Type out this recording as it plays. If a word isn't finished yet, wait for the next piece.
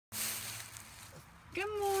Good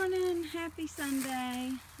morning. Happy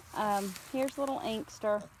Sunday. Here's little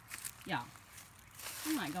Inkster. Y'all,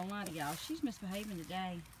 I'm not gonna lie to y'all. She's misbehaving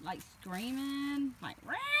today. Like screaming. Like,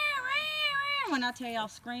 rah, rah, rah. When I tell y'all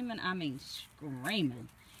screaming, I mean screaming.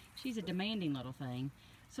 She's a demanding little thing.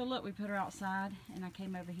 So look, we put her outside, and I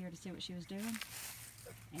came over here to see what she was doing.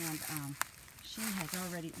 And she has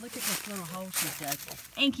already, look at this little hole she does.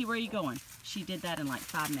 Inky, where are you going? She did that in like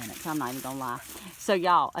 5 minutes. I'm not even gonna lie. So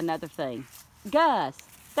y'all, another thing. Gus,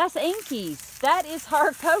 that's Inky's. That is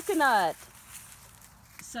her coconut.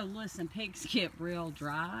 So listen, pigs get real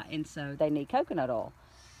dry, and so they need coconut oil.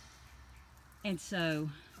 And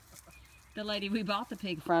so the lady we bought the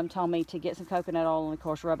pig from told me to get some coconut oil and of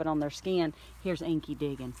course rub it on their skin. Here's Inky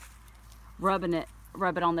digging. Rub it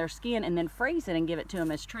on their skin and then freeze it and give it to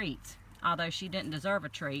them as treats. Although she didn't deserve a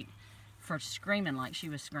treat for screaming like she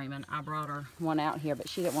was screaming. I brought her one out here, but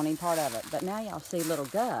she didn't want any part of it. But now y'all see little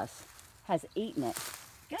Gus has eaten it.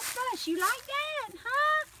 Gus, you like that,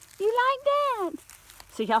 huh? You like that?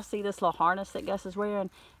 So y'all see this little harness that Gus is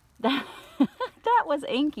wearing? That was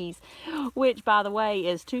Inky's, which by the way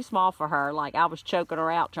is too small for her. Like I was choking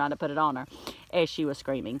her out trying to put it on her as she was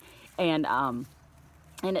screaming. And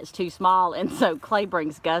it's too small, and so Clay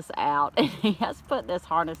brings Gus out and he has put this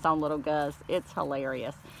harness on little Gus. It's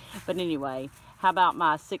hilarious. But anyway, how about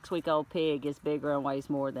my 6-week-old pig is bigger and weighs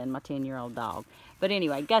more than my 10-year-old dog. But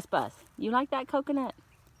anyway, Gus Bus, you like that coconut?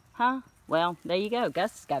 Huh? Well, there you go.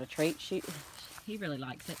 Gus has got a treat. He really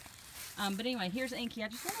likes it. But anyway, here's Inky. I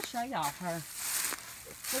just want to show y'all her.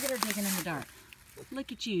 Look at her digging in the dirt.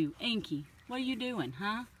 Look at you, Inky. What are you doing,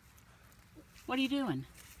 huh? What are you doing?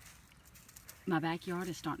 My backyard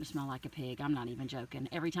is starting to smell like a pig. I'm not even joking.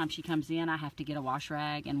 Every time she comes in, I have to get a wash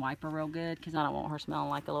rag and wipe her real good because I don't want her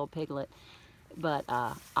smelling like a little piglet. But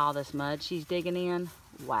all this mud she's digging in,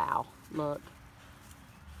 wow, look.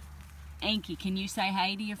 Inky, can you say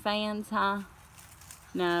hey to your fans, huh?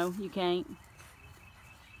 No, you can't.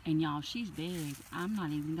 And y'all, she's big. I'm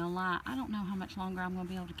not even gonna lie. I don't know how much longer I'm gonna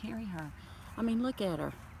be able to carry her. I mean, look at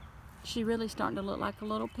her. She's really starting to look like a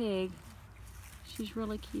little pig. She's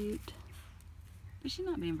really cute. But she's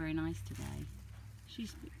not being very nice today. She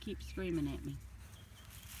keeps screaming at me.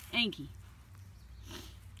 Inky.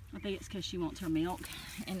 I think it's because she wants her milk.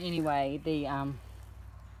 And anyway,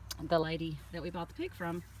 the lady that we bought the pig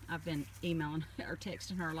from, I've been emailing or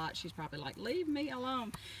texting her a lot. She's probably like, leave me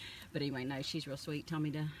alone. But anyway, no, she's real sweet. Told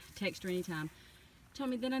me to text her anytime. Told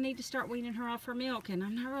me that I need to start weaning her off her milk. And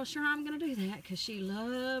I'm not real sure I'm going to do that because she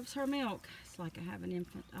loves her milk. It's like I have an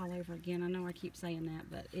infant all over again. I know I keep saying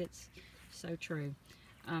that, but it's so true.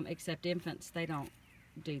 Except infants, they don't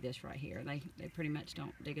do this right here. They pretty much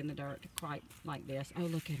don't dig in the dirt quite like this. Oh,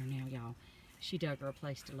 look at her now, y'all. She dug her a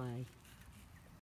place to lay.